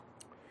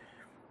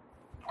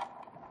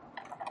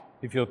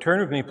If you'll turn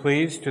with me,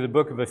 please, to the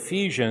book of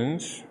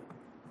Ephesians.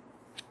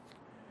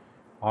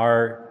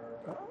 Our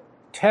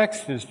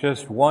text is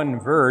just one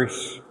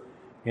verse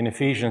in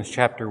Ephesians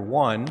chapter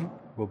 1.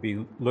 We'll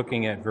be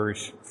looking at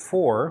verse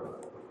 4.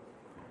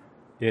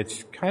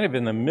 It's kind of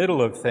in the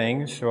middle of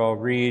things, so I'll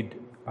read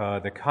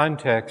the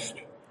context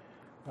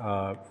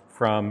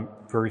from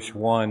verse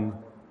 1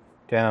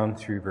 down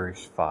through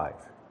verse 5.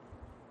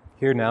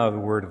 Hear now the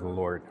word of the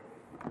Lord.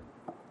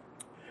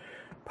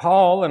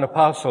 Paul, an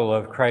apostle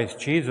of Christ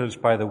Jesus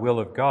by the will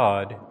of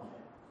God,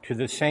 to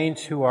the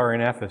saints who are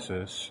in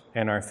Ephesus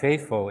and are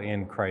faithful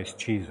in Christ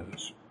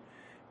Jesus.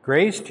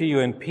 Grace to you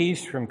and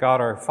peace from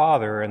God our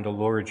Father and the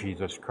Lord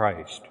Jesus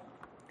Christ.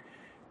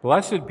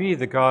 Blessed be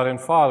the God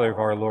and Father of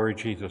our Lord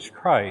Jesus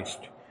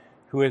Christ,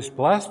 who has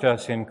blessed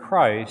us in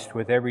Christ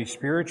with every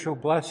spiritual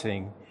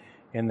blessing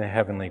in the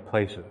heavenly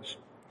places,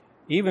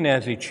 even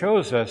as he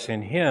chose us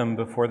in him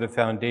before the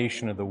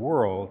foundation of the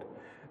world,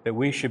 that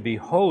we should be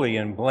holy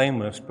and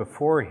blameless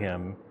before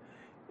him.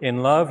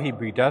 In love he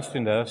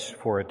predestined us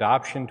for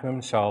adoption to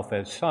himself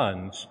as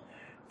sons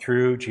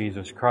through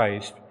Jesus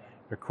Christ,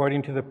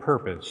 according to the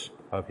purpose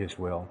of his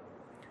will.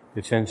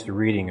 This ends the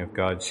reading of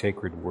God's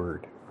sacred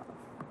word.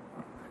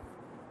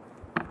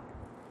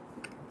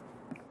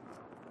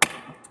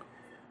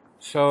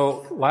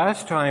 So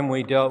last time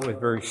we dealt with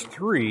verse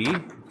 3.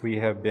 We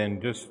have been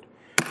just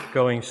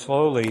going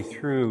slowly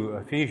through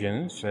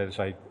Ephesians, as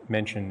I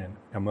mentioned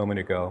a moment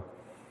ago,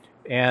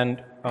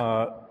 and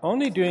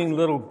only doing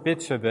little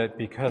bits of it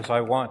because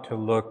I want to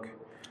look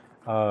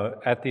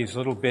at these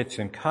little bits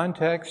in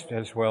context,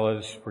 as well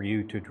as for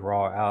you to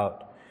draw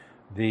out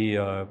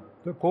the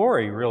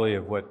glory, really,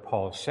 of what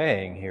Paul's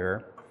saying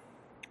here.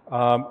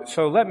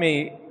 So let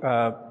me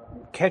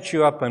catch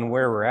you up on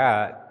where we're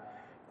at.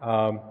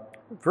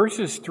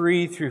 Verses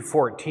 3 through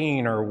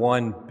 14 are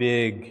one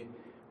big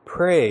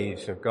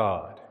praise of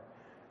God.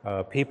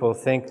 People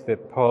think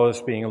that Paul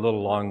is being a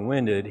little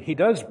long-winded. He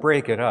does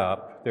break it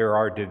up. There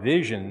are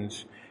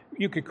divisions,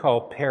 you could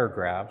call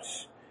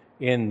paragraphs,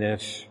 in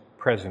this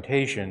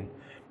presentation,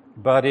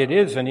 but it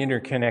is an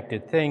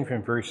interconnected thing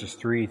from verses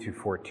 3 through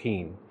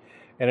 14.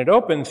 And it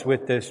opens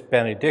with this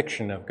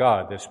benediction of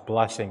God, this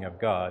blessing of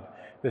God.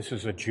 This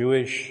is a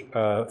Jewish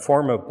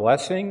form of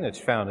blessing that's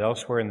found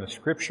elsewhere in the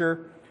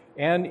Scripture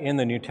and in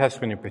the New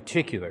Testament in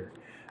particular.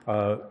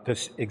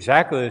 This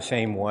exactly the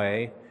same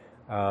way.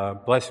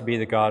 Blessed be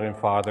the God and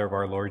Father of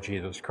our Lord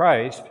Jesus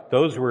Christ.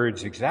 Those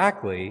words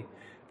exactly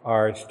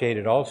are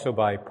stated also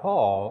by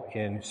Paul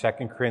in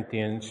 2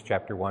 Corinthians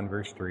chapter 1,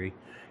 verse 3,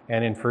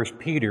 and in 1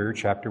 Peter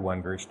chapter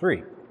 1, verse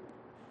 3.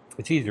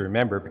 It's easy to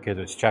remember because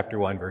it's chapter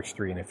 1, verse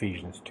 3 in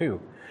Ephesians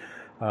 2.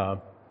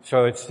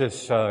 So it's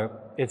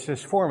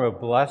this form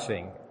of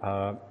blessing.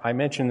 I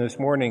mentioned this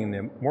morning in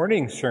the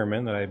morning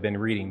sermon that I've been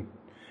reading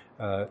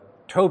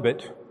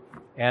Tobit,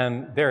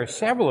 and there are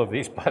several of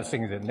these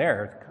blessings in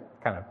there.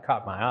 It kind of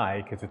caught my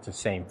eye because it's the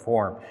same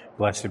form,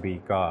 blessed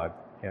be God,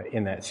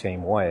 in that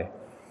same way.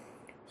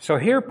 So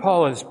here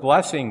Paul is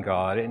blessing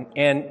God,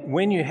 and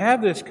when you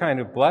have this kind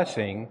of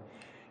blessing,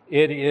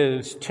 it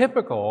is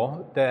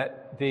typical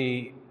that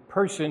the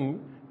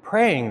person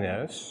praying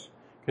this,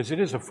 because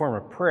it is a form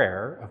of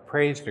prayer, of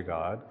praise to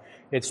God,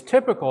 it's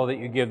typical that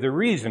you give the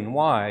reason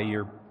why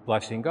you're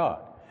blessing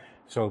God.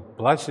 So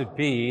blessed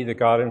be the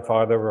God and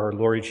Father of our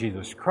Lord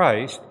Jesus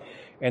Christ,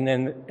 and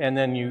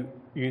then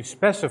you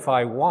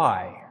specify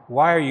why.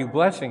 Why are you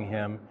blessing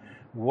him?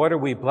 What are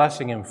we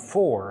blessing him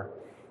for?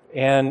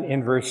 And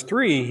in verse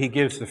 3, he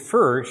gives the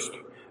first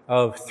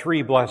of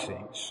three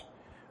blessings,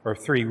 or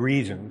three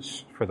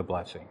reasons for the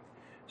blessing.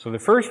 So the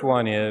first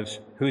one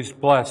is, who's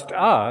blessed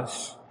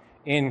us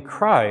in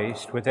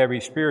Christ with every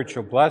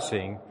spiritual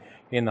blessing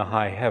in the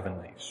high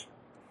heavenlies.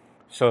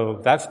 So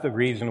that's the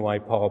reason why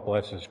Paul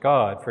blesses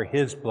God, for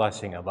his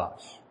blessing of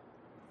us.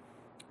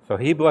 So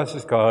he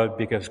blesses God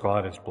because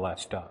God has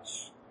blessed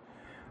us.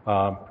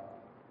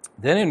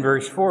 Then in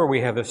verse 4,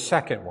 we have the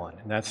second one,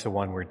 and that's the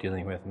one we're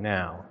dealing with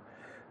now.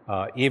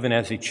 Even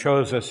as he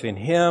chose us in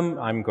him,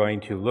 I'm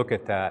going to look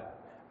at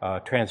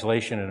that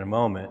translation in a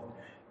moment,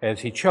 as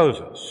he chose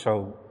us.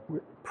 So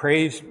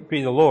praise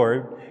be the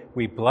Lord,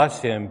 we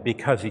bless him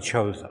because he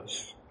chose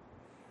us.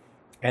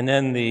 And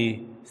then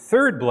the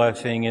third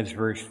blessing is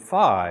verse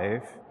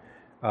 5,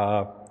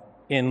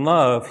 in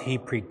love he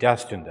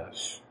predestined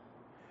us.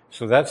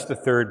 So that's the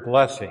third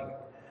blessing.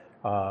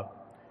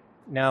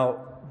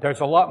 Now,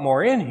 there's a lot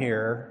more in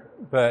here,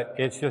 but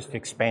it's just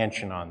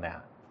expansion on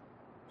that.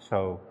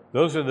 So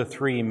those are the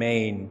three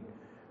main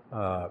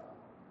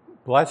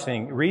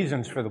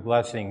reasons for the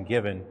blessing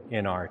given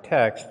in our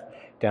text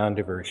down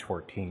to verse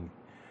 14.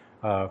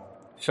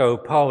 So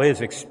Paul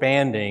is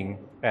expanding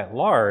at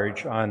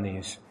large on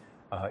these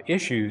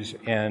issues,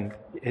 and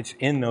it's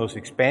in those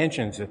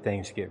expansions that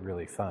things get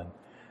really fun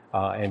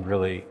and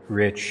really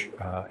rich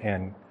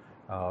and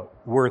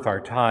worth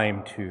our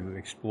time to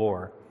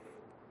explore.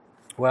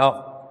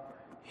 Well,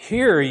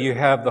 here you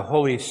have the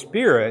Holy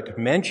Spirit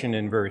mentioned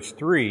in verse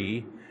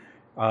 3.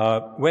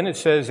 When it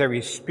says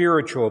every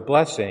spiritual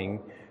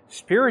blessing,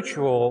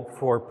 Spiritual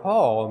for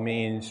Paul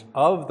means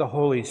of the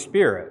Holy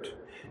Spirit,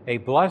 a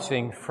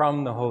blessing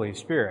from the Holy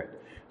Spirit.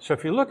 So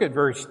if you look at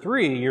verse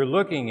 3, you're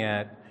looking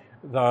at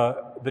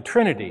the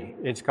Trinity.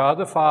 It's God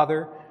the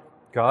Father,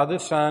 God the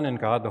Son, and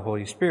God the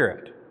Holy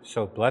Spirit.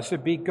 So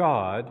blessed be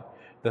God,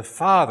 the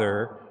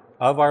Father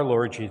of our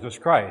Lord Jesus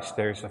Christ.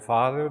 There's the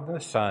Father and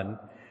the Son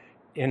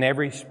in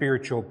every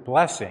spiritual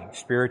blessing.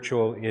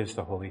 Spiritual is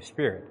the Holy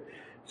Spirit.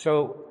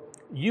 So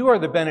you are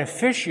the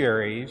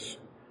beneficiaries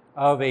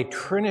of a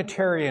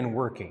Trinitarian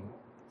working.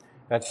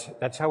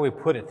 That's how we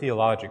put it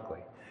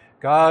theologically.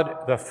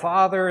 God, the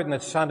Father and the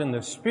Son and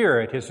the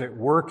Spirit is at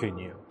work in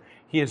you.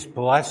 He is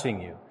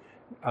blessing you.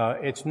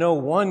 It's no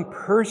one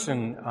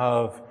person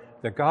of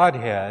the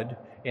Godhead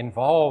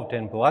involved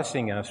in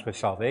blessing us with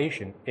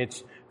salvation.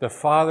 It's the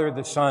Father,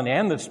 the Son,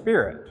 and the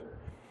Spirit.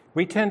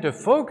 We tend to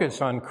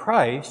focus on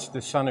Christ,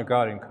 the Son of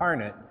God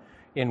incarnate,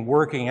 in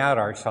working out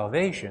our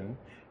salvation,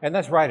 and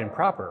that's right and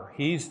proper.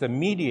 He's the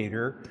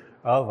mediator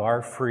of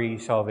our free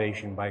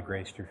salvation by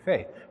grace through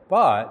faith.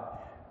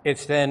 But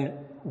it's then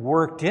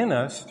worked in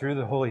us through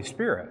the Holy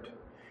Spirit.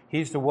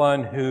 He's the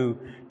one who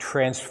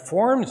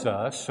transforms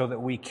us so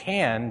that we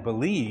can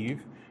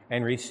believe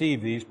and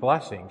receive these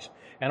blessings.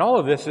 And all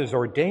of this is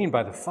ordained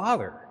by the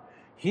Father.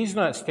 He's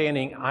not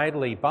standing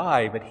idly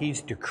by, but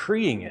he's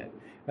decreeing it.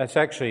 That's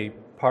actually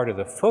part of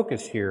the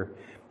focus here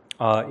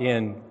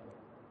in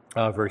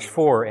verse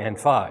 4 and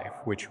 5,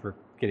 which we're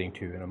getting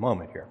to in a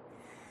moment here.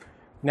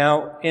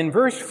 Now, in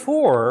verse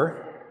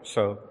 4,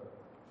 so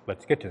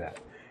let's get to that.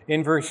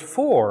 In verse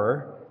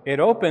 4, it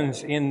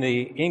opens in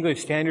the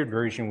English Standard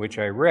Version, which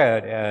I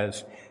read,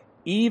 as,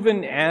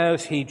 even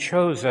as he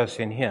chose us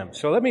in him.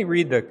 So let me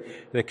read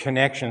the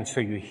connection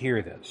so you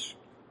hear this.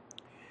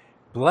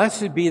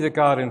 Blessed be the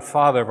God and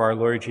Father of our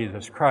Lord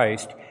Jesus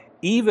Christ,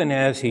 even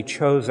as he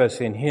chose us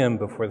in him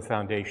before the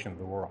foundation of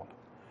the world.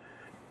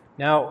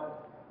 Now,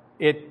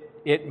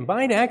 it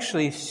might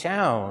actually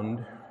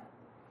sound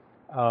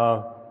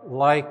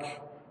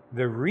like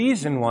the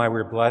reason why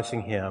we're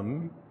blessing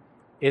him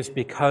is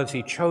because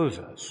he chose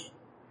us.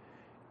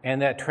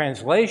 And that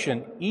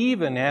translation,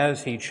 even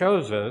as he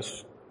chose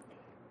us,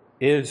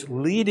 is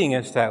leading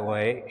us that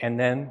way, and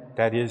then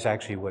that is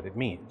actually what it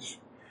means.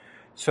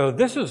 So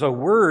this is a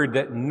word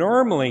that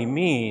normally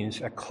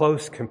means a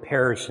close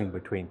comparison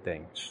between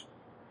things.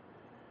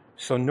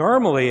 So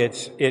normally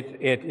it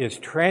is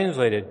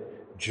translated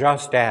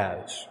just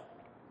as.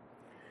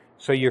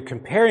 So you're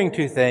comparing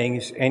two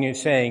things and you're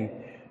saying,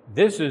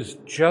 this is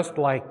just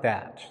like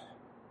that.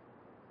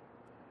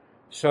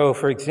 So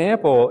for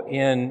example,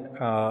 in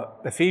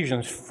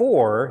Ephesians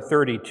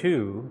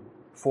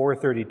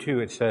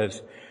 4:32, it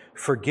says,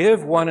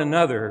 forgive one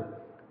another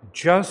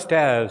just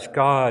as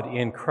God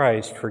in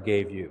Christ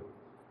forgave you.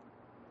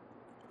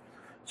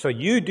 So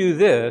you do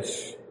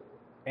this,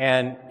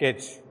 and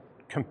it's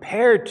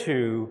compared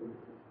to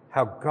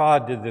how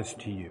God did this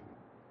to you.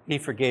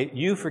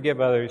 You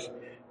forgive others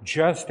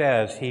just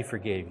as he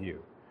forgave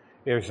you.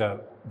 There's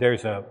a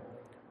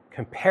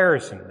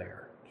comparison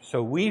there.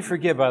 So we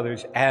forgive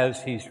others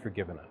as he's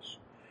forgiven us.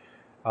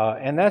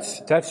 And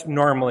that's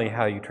normally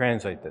how you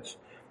translate this.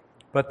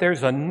 But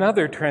there's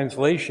another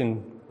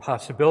translation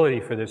possibility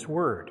for this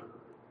word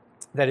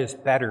that is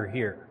better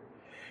here.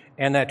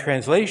 And that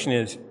translation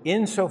is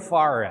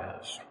insofar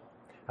as.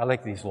 I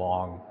like these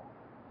long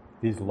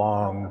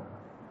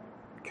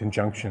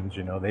conjunctions,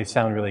 they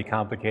sound really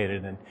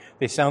complicated and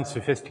they sound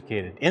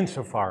sophisticated,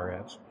 insofar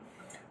as.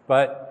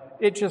 But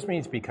it just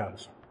means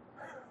because.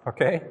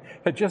 Okay?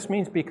 It just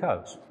means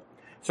because.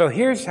 So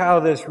here's how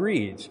this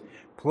reads.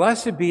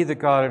 Blessed be the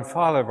God and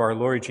Father of our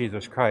Lord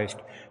Jesus Christ,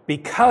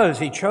 because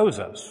he chose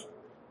us.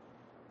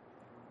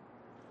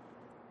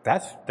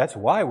 That's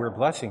why we're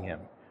blessing him.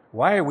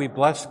 Why are we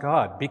blessed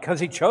God? Because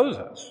he chose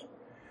us.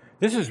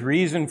 This is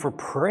reason for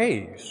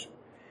praise.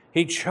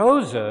 He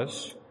chose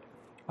us,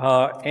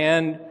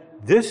 and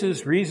this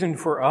is reason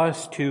for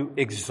us to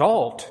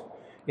exalt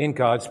in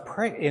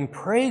in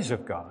praise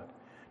of God,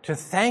 to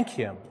thank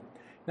him.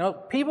 Now,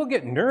 people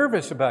get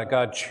nervous about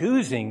God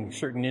choosing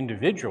certain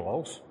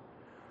individuals,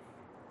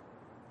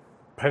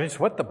 but it's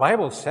what the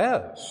Bible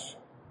says.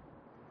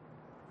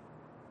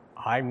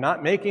 I'm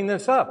not making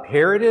this up.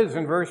 Here it is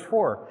in verse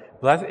 4.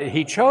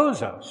 He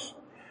chose us.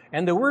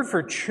 And the word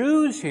for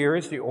choose here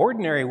is the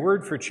ordinary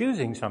word for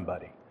choosing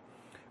somebody.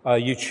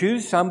 You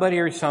choose somebody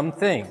or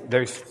something.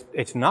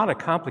 It's not a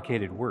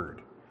complicated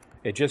word.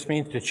 It just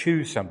means to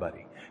choose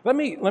somebody. Let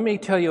me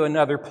tell you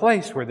another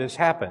place where this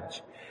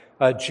happens.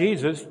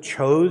 Jesus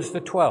chose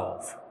the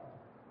 12.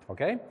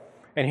 Okay?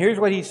 And here's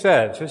what he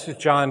says. This is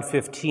John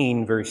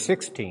 15, verse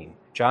 16.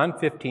 John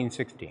 15,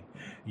 16.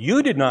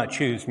 You did not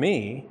choose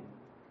me,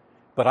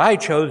 but I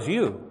chose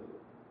you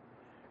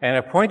and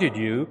appointed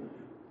you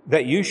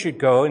that you should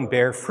go and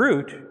bear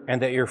fruit,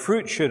 and that your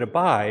fruit should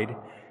abide,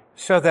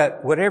 so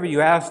that whatever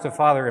you ask the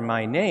Father in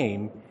my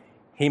name,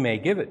 he may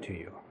give it to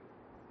you.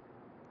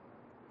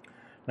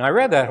 Now, I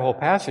read that whole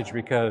passage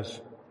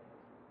because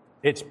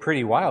it's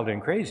pretty wild and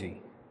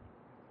crazy.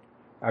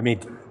 I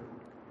mean,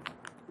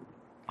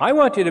 I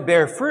want you to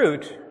bear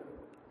fruit,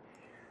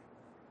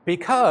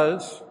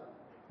 because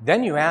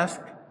then you ask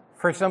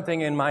for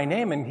something in my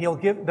name, and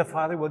the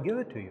Father will give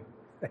it to you.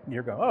 And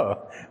you're going,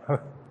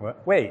 oh,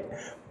 wait.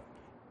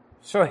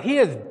 So he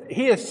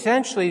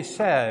essentially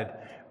said,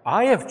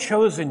 I have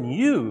chosen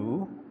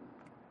you.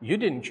 You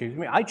didn't choose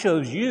me. I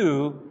chose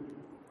you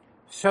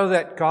so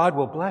that God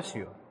will bless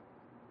you.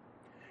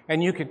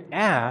 And you can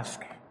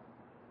ask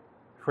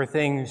for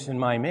things in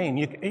my name.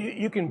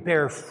 You can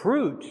bear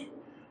fruit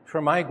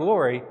for my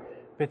glory,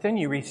 but then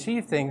you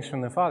receive things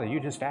from the Father.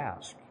 You just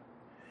ask.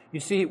 You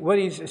see, what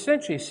he's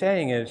essentially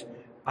saying is,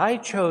 I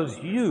chose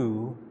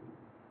you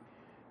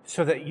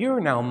so that you're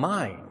now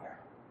mine.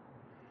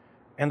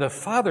 And the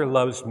Father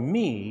loves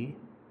me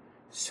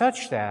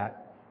such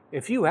that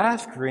if you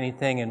ask for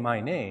anything in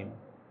my name,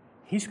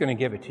 he's going to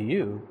give it to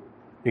you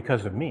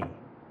because of me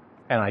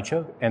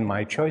and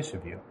my choice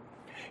of you.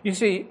 You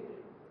see,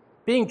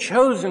 being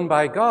chosen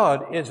by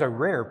God is a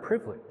rare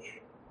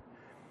privilege.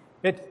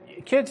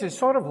 Kids, it's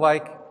sort of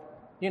like,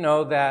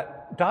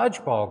 that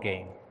dodgeball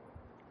game.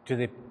 Do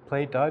they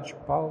play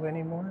dodgeball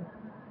anymore?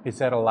 Is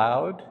that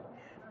allowed?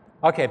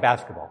 Okay,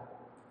 basketball.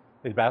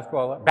 Is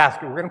basketball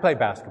allowed? We're going to play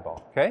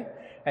basketball, okay?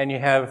 And you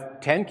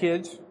have 10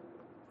 kids,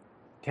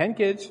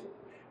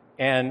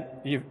 and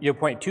you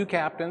appoint 2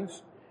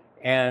 captains,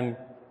 and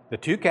the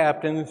 2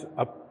 captains,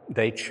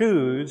 they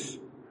choose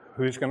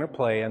who's going to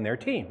play in their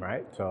team,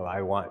 right? So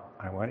I want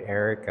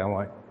Eric, I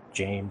want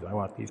James, I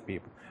want these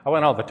people. I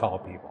want all the tall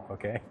people,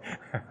 okay?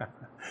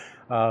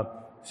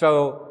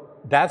 So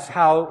that's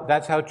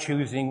how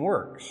choosing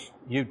works.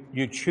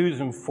 You choose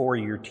them for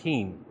your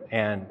team,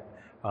 and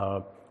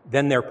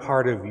then they're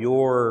part of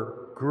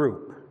your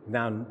group.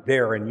 Now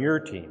they're in your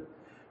team.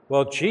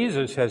 Well,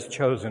 Jesus has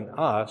chosen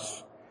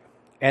us,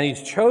 and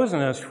he's chosen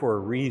us for a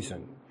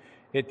reason.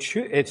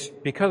 It's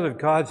because of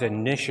God's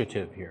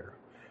initiative here.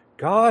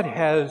 God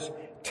has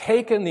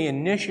taken the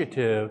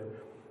initiative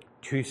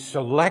to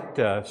select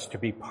us to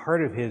be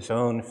part of his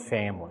own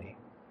family.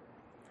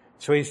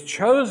 So he's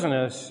chosen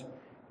us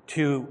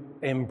to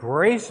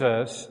embrace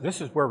us.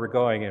 This is where we're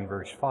going in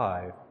verse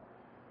 5,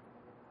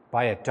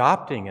 by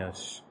adopting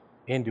us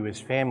into his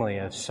family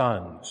as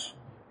sons.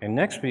 And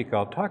next week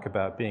I'll talk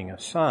about being a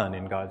son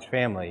in God's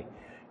family.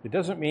 It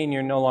doesn't mean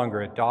you're no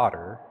longer a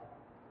daughter.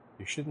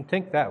 You shouldn't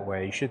think that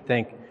way. You should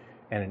think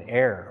an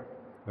heir,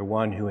 the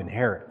one who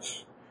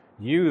inherits.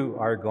 You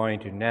are going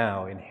to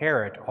now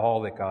inherit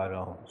all that God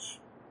owns.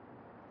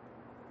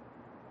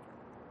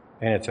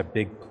 And it's a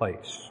big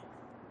place.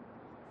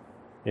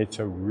 It's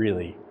a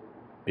really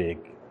big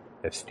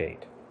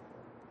estate.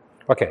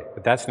 Okay,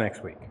 but that's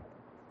next week.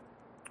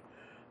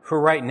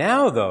 For right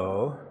now,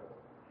 though,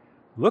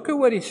 look at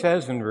what he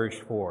says in verse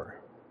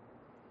 4.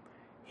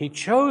 He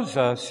chose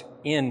us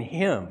in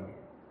him.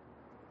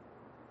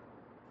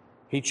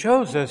 He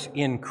chose us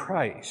in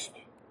Christ.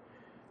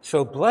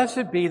 So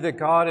blessed be the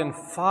God and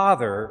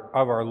Father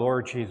of our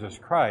Lord Jesus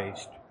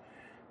Christ,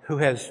 who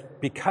has,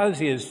 because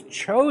he has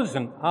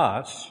chosen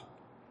us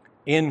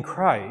in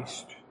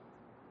Christ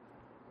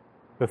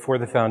before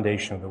the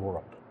foundation of the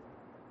world.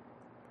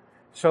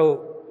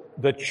 So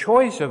the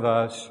choice of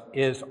us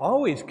is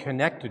always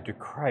connected to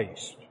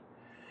Christ,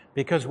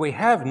 because we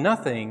have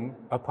nothing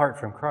apart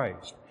from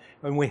Christ,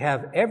 and we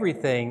have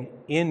everything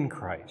in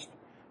Christ.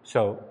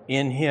 So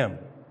in him.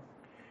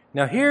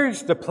 Now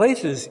here's the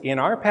places in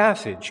our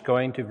passage,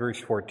 going to verse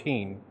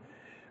 14,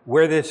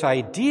 where this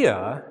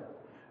idea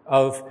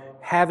of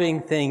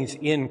having things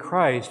in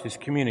Christ is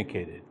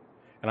communicated.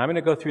 And I'm going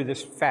to go through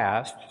this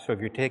fast, so if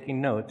you're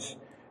taking notes,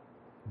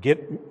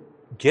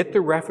 get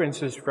the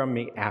references from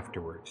me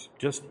afterwards.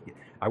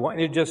 I want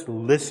you to just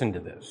listen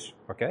to this,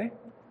 okay?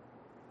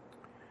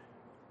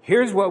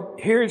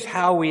 Here's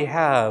how we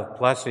have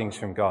blessings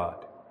from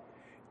God.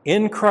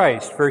 In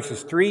Christ,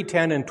 verses 3,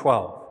 10, and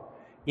 12.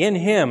 In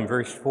him,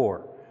 verse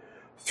 4.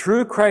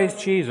 Through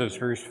Christ Jesus,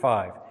 verse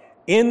 5.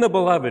 In the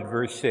beloved,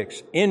 verse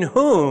 6. In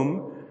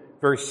whom,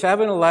 verse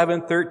 7,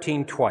 11,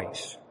 13,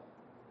 twice.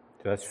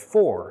 So that's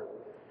 4.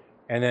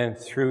 And then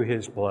through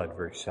his blood,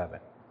 verse 7.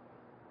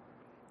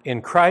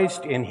 In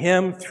Christ, in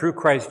him, through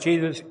Christ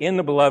Jesus, in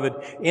the beloved,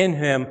 in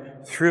him,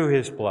 through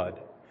his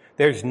blood.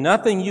 There's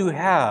nothing you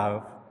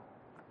have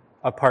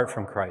apart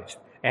from Christ.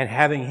 And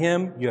having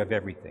him, you have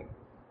everything.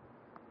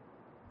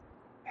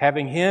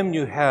 Having him,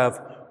 you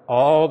have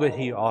all that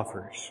he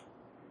offers.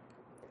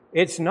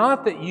 It's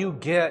not that you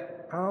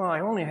get, I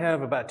only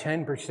have about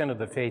 10% of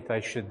the faith I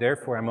should,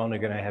 therefore I'm only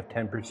going to have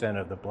 10%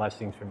 of the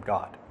blessings from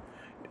God.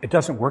 It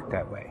doesn't work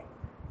that way.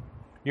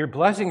 Your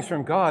blessings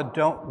from God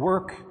don't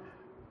work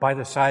by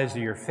the size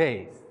of your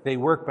faith. They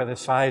work by the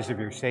size of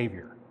your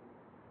Savior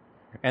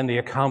and the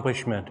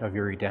accomplishment of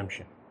your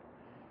redemption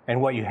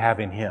and what you have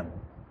in him.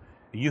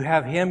 You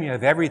have him, you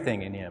have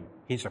everything in him.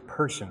 He's a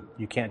person.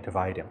 You can't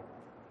divide him.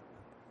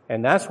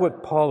 And that's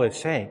what Paul is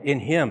saying. In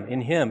him,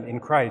 in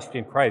Christ,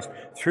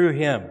 through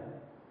him,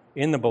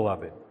 in the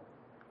beloved.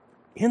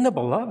 In the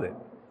beloved.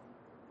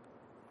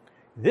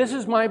 This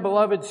is my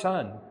beloved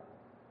Son,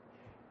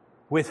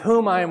 with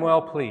whom I am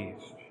well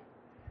pleased.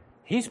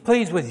 He's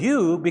pleased with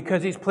you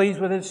because he's pleased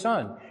with his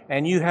Son.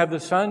 And you have the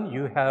Son,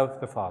 you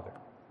have the Father.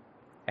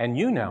 And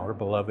you now are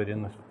beloved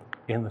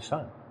in the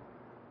Son.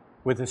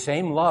 With the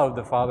same love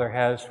the Father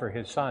has for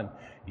his Son,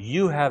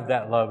 you have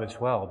that love as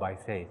well by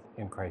faith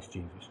in Christ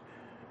Jesus.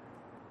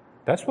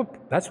 That's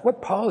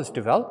what Paul is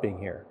developing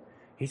here.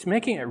 He's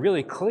making it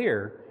really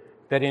clear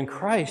that in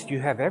Christ you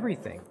have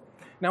everything.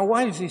 Now,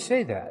 why does he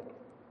say that?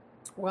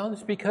 Well,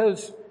 it's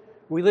because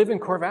we live in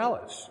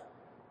Corvallis.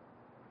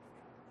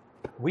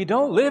 We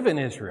don't live in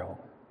Israel.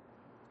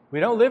 We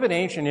don't live in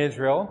ancient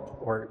Israel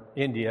or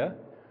India.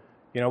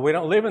 We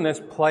don't live in this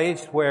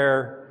place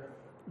where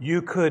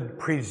you could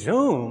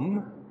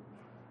presume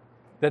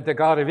that the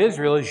God of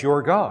Israel is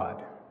your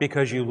God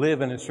because you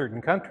live in a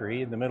certain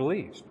country in the Middle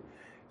East.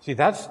 See,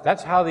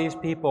 that's how these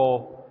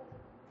people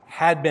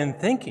had been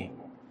thinking.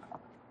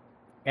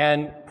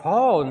 And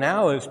Paul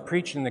now is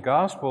preaching the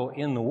gospel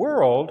in the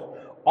world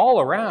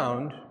all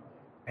around,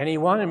 and he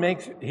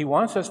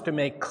wants us to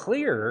make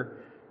clear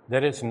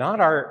that it's not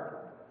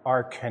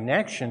our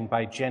connection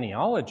by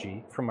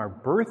genealogy from our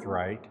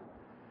birthright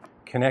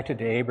connected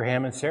to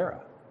Abraham and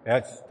Sarah.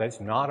 That's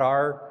not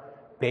our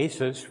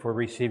basis for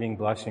receiving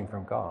blessing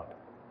from God.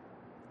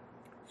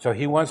 So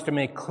he wants to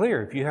make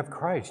clear, if you have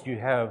Christ, you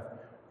have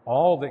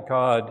all that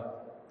God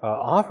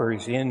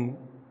offers in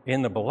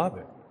the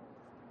beloved.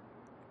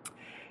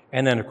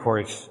 And then, of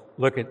course,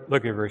 look at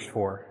verse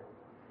 4.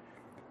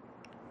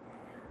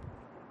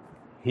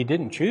 He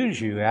didn't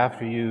choose you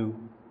after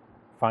you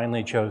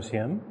finally chose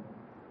him.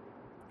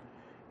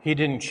 He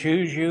didn't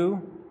choose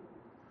you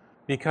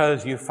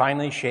because you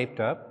finally shaped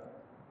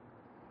up.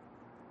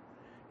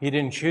 He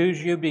didn't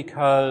choose you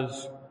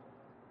because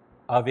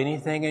of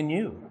anything in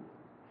you.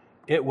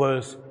 It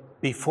was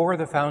before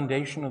the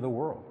foundation of the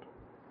world.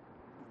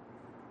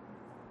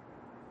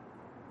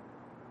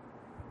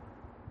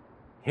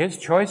 His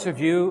choice of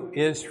you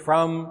is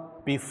from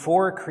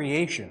before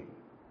creation.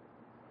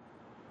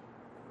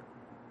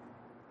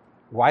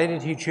 Why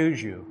did he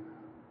choose you?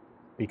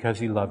 Because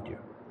he loved you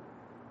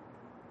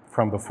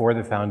from before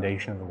the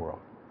foundation of the world.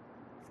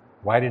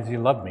 Why did he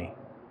love me?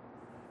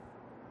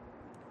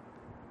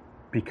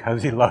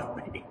 Because he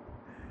loved me.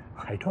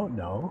 I don't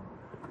know.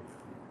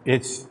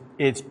 It's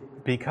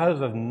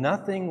because of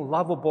nothing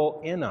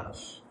lovable in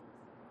us.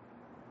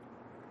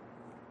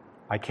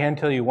 I can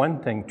tell you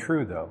one thing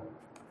true, though.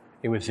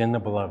 It was in the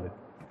beloved.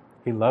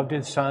 He loved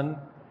his Son,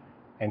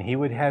 and he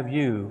would have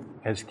you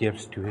as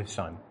gifts to his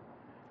Son.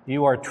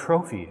 You are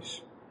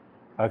trophies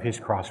of his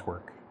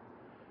crosswork.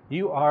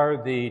 You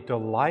are the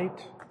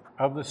delight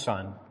of the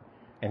Son,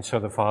 and so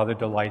the Father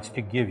delights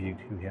to give you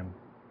to him.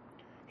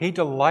 He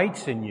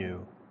delights in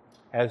you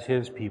as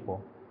his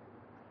people.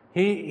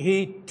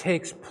 He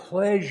takes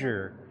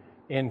pleasure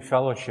in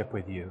fellowship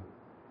with you,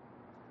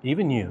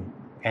 even you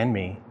and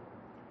me.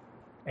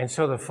 And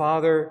so the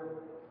Father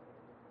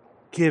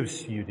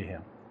gives you to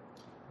him,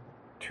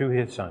 to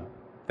his Son.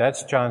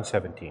 That's John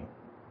 17.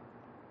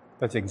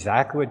 That's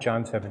exactly what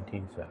John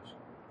 17 says.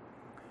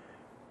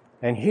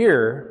 And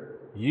here,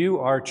 you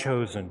are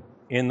chosen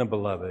in the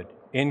beloved,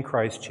 in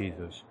Christ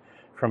Jesus,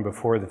 from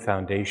before the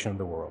foundation of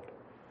the world.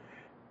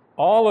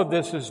 All of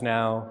this is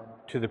now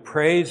to the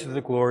praise of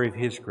the glory of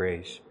his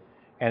grace,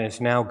 and it's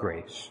now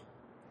grace.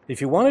 If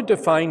you want to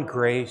define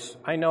grace,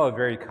 I know a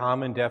very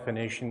common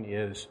definition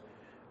is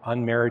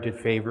unmerited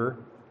favor.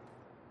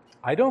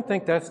 I don't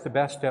think that's the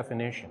best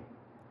definition,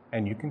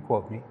 and you can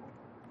quote me.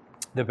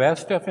 The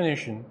best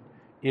definition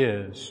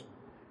is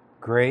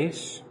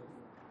grace,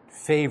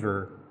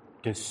 favor,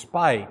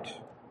 despite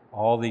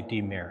all the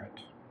demerit.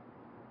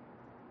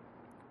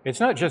 It's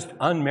not just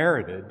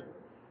unmerited.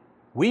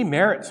 We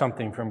merit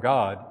something from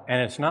God,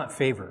 and it's not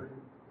favor.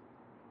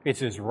 It's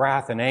his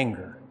wrath and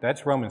anger.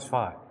 That's Romans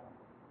 5.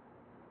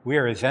 We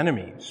are his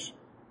enemies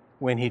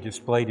when he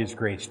displayed his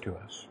grace to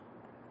us.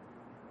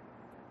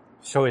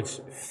 So it's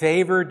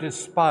favor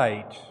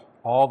despite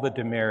all the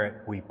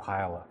demerit we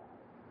pile up.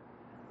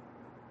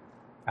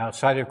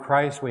 Outside of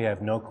Christ, we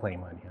have no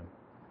claim on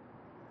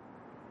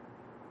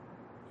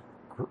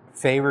him.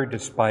 Favor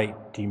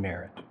despite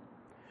demerit.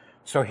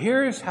 So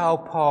here's how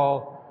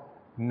Paul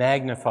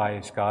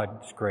magnifies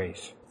God's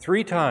grace.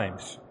 3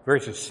 times,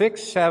 verses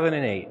 6, 7,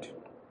 and 8.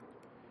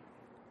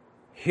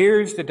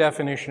 Here's the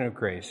definition of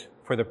grace.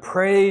 For the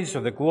praise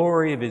of the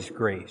glory of his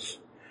grace,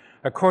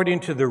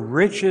 according to the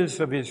riches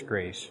of his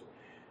grace,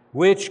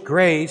 which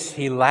grace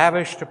he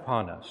lavished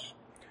upon us,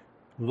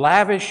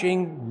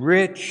 lavishing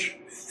rich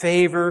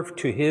favor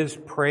to his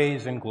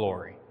praise and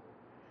glory.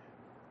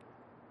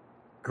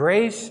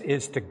 Grace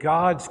is to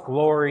God's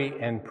glory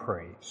and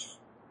praise.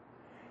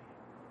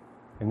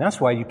 And that's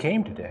why you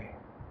came today.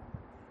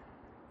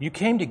 You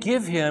came to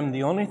give him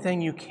the only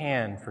thing you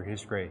can for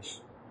his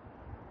grace,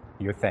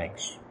 your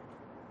thanks,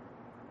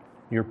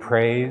 your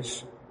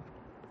praise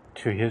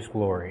to his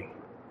glory,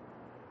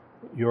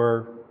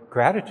 your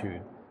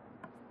gratitude.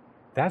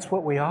 That's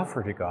what we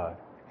offer to God,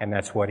 and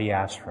that's what he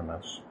asks from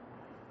us.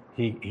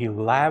 He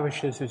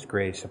lavishes his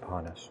grace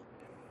upon us.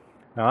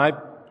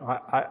 Now,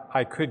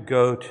 I could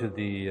go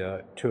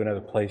to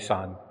another place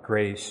on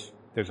grace.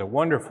 There's a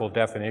wonderful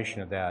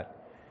definition of that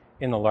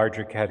in the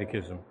larger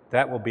catechism.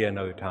 That will be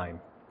another time.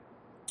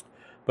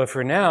 But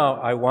for now,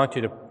 I want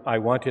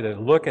you to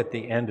look at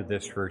the end of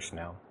this verse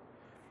now.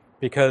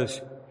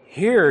 Because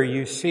here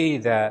you see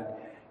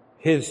that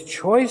his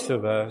choice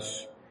of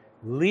us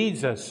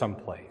leads us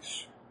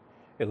someplace.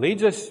 It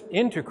leads us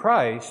into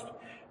Christ,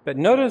 but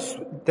notice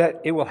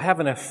that it will have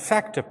an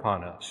effect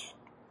upon us.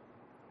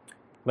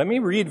 Let me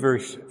read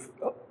verse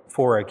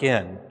 4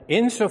 again.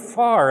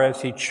 Insofar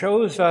as he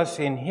chose us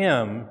in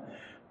him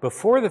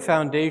before the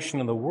foundation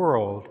of the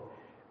world,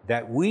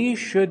 that we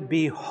should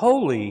be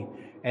holy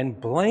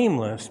and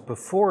blameless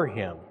before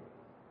him.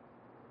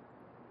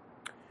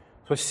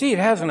 So see, it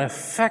has an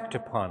effect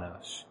upon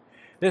us.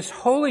 This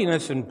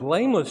holiness and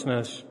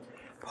blamelessness,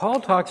 Paul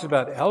talks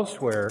about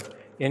elsewhere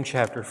in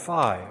chapter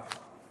 5.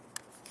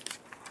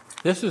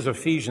 This is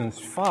Ephesians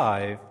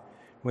 5,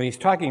 when he's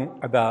talking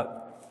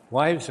about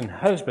wives and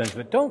husbands,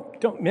 but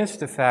don't miss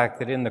the fact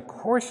that in the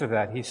course of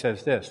that, he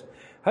says this: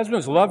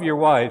 husbands, love your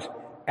wives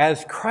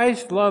as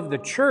Christ loved the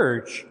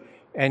church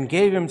and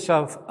gave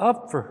himself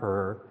up for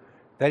her,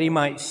 that he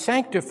might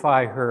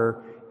sanctify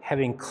her,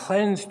 having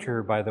cleansed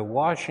her by the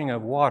washing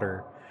of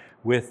water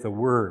with the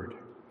word.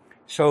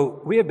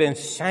 So we have been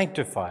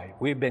sanctified,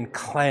 we have been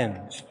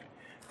cleansed,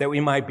 that we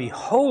might be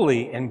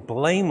holy and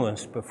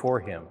blameless before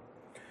him.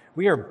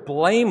 We are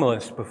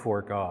blameless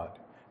before God.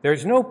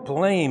 There's no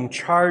blame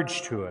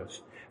charged to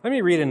us. Let me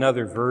read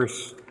another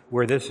verse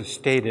where this is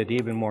stated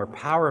even more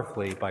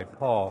powerfully by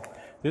Paul.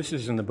 This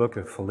is in the book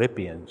of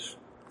Philippians.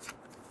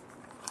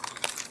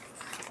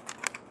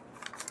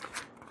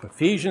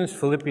 Ephesians,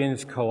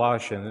 Philippians,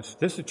 Colossians.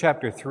 This is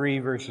chapter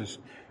 2, verse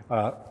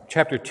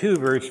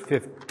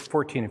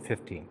 14 and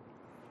 15.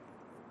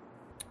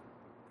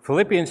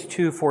 Philippians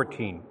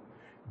 2:14.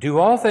 Do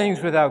all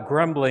things without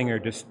grumbling or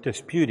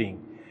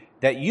disputing,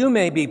 that you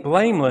may be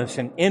blameless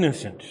and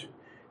innocent,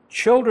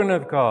 children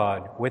of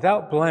God,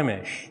 without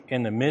blemish,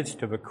 in the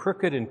midst of a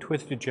crooked and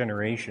twisted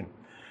generation,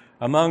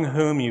 among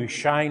whom you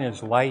shine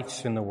as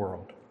lights in the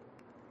world.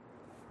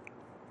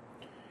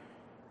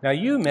 Now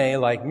you may,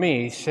 like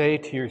me, say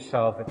to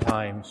yourself at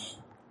times,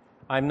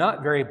 I'm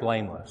not very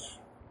blameless.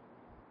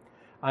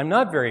 I'm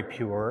not very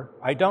pure.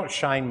 I don't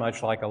shine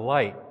much like a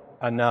light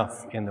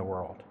enough in the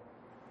world.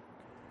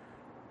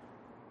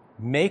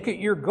 Make it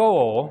your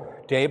goal,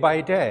 day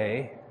by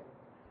day,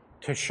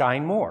 to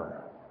shine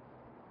more.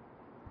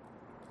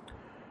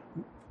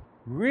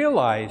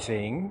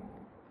 Realizing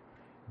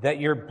that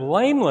your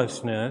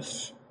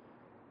blamelessness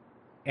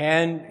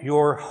and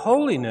your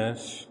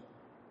holiness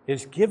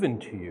is given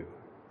to you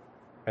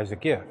as a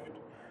gift.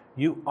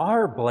 You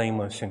are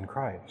blameless in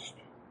Christ.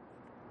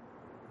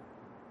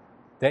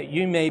 That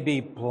you may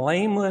be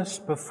blameless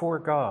before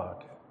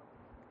God.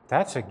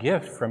 That's a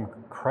gift from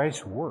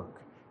Christ's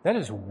work. That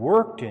is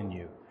worked in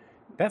you.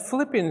 That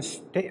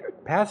Philippians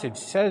passage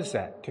says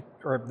that,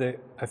 or the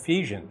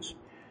Ephesians.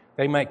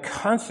 They might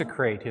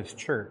consecrate his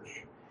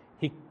church.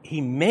 He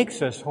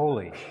makes us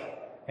holy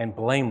and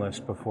blameless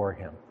before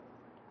him.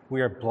 We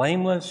are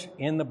blameless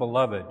in the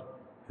beloved,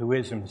 who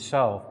is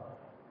himself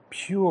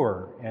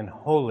pure and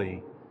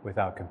holy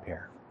without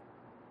compare.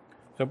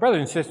 So, brothers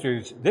and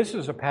sisters, this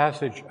is a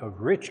passage of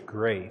rich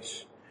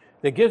grace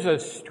that gives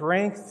us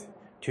strength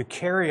to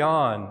carry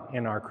on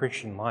in our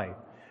Christian life,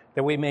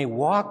 that we may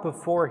walk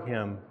before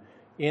him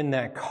in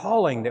that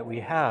calling that we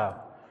have,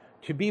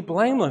 to be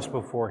blameless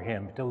before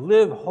him, to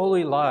live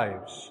holy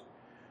lives.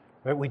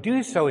 But we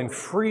do so in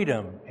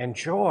freedom and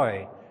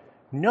joy,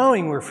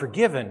 knowing we're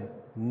forgiven,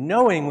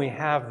 knowing we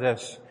have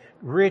this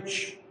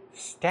rich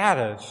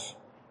status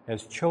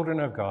as children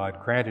of God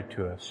granted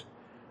to us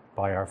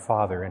by our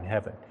Father in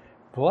heaven.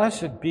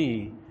 Blessed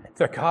be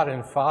the God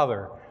and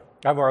Father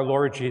of our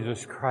Lord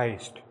Jesus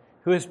Christ,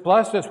 who has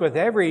blessed us with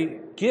every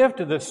gift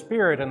of the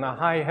Spirit in the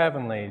high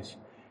heavenlies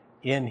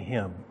in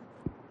him.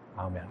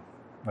 Amen.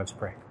 Let's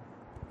pray.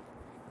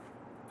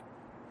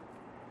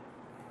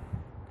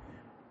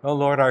 O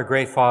Lord, our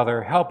great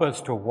Father, help us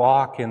to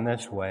walk in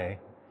this way,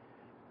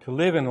 to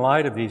live in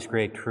light of these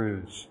great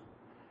truths.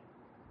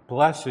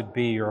 Blessed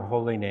be your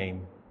holy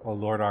name, O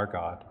Lord our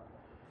God.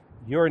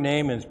 Your name is